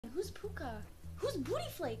Who's Puka? Who's Booty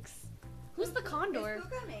Flakes? Who's the Condor?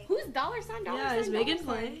 Who's Who's dollar sign? Yeah, is Megan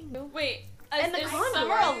playing? Wait, And the is Condor.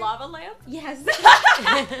 Summer a lava lamp? Yes.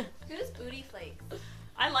 Who's Booty Flakes?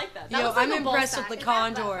 I like that. That Yo, looks like I'm a ball impressed sack. with the Is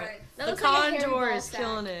that Condor. buffering? That The looks like a hairy Condor ball is sack.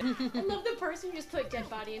 killing it. I love the person who just put dead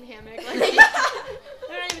body in hammock. Like,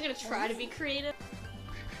 they're not even gonna try to be creative.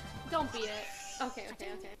 Don't beat it. Okay.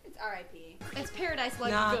 It's R.I.P. It's Paradise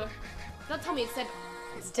like. Nah. Don't tell me it said.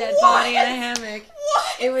 It's dead body in a hammock.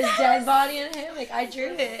 What? It was dead body in a hammock. I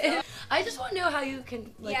drew it. I just want to know how you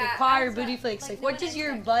can Yeah, acquire that's booty what- flakes. like, Like, no what one does your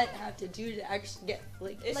expects. butt have to do to actually get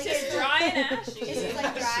flakes? It's Like, just it's dry like- and ashy. It's just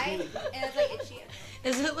like dry, and it's like itchy.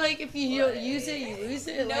 Is it like if you don't use it, you lose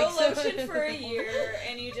it? No like, so- lotion for a year,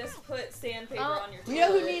 and you just put sandpaper on your toilet. You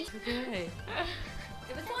know who needs? Okay.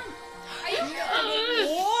 It was fun. Are you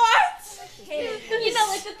kidding? What? Kidding. You know,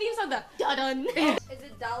 like the theme song, the dun. Is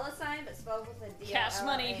it dollar sign but spelled with a D? Cash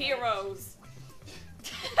Money Heroes.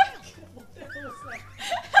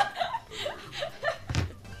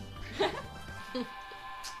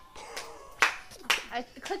 I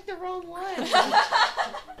clicked the wrong one.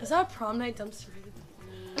 Is that a prom night dumpster baby?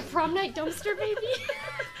 A prom night dumpster baby.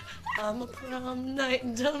 I'm a prom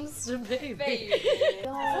night dumpster baby. Baby. Is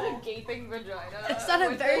that a gaping vagina? It's not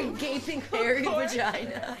a very gaping, hairy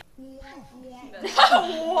vagina.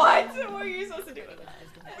 What? What are you supposed to do with it?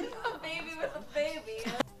 A baby with a baby.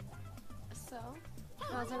 So,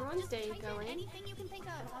 how's everyone's day going? Anything you can think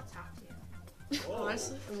of, I'll talk to you.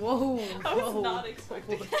 Honestly, whoa. I was whoa. not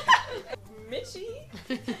expecting Mitchie?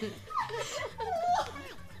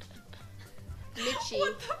 Mitchie.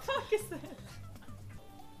 What the fuck is that?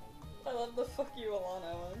 I love the fuck you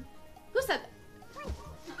Alana one. Who said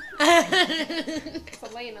that?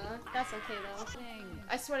 Selena. That's okay though.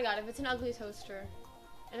 I swear to God, if it's an ugly toaster,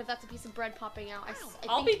 and if that's a piece of bread popping out,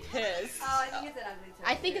 I'll be pissed. Oh, I think it's an ugly toaster.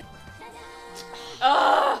 I think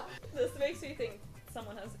Ugh! This makes me think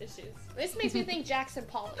someone has issues. this makes me think Jackson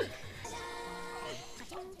Pollock.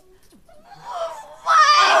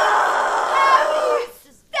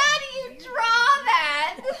 How do you draw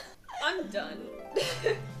that? I'm done. This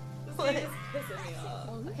game is pissing me off.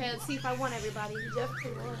 Okay, let's see if I won everybody.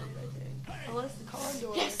 Definitely won, I think. Unless the Condor.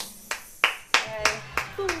 Yes. Okay.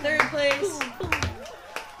 Third place.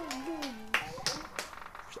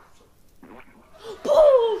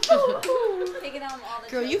 Taking on all the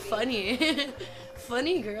Girl, you trophies. funny.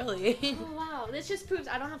 Funny girly. Oh wow, this just proves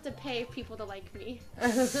I don't have to pay people to like me.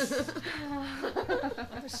 Oh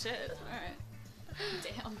shit. Alright.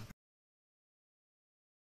 Damn.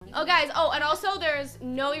 Oh guys, oh and also there's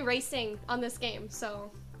no erasing on this game,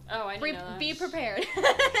 so Oh, I didn't know that. be prepared.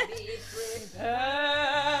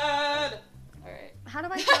 Bad. Alright. How do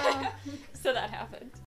I draw? So that happened.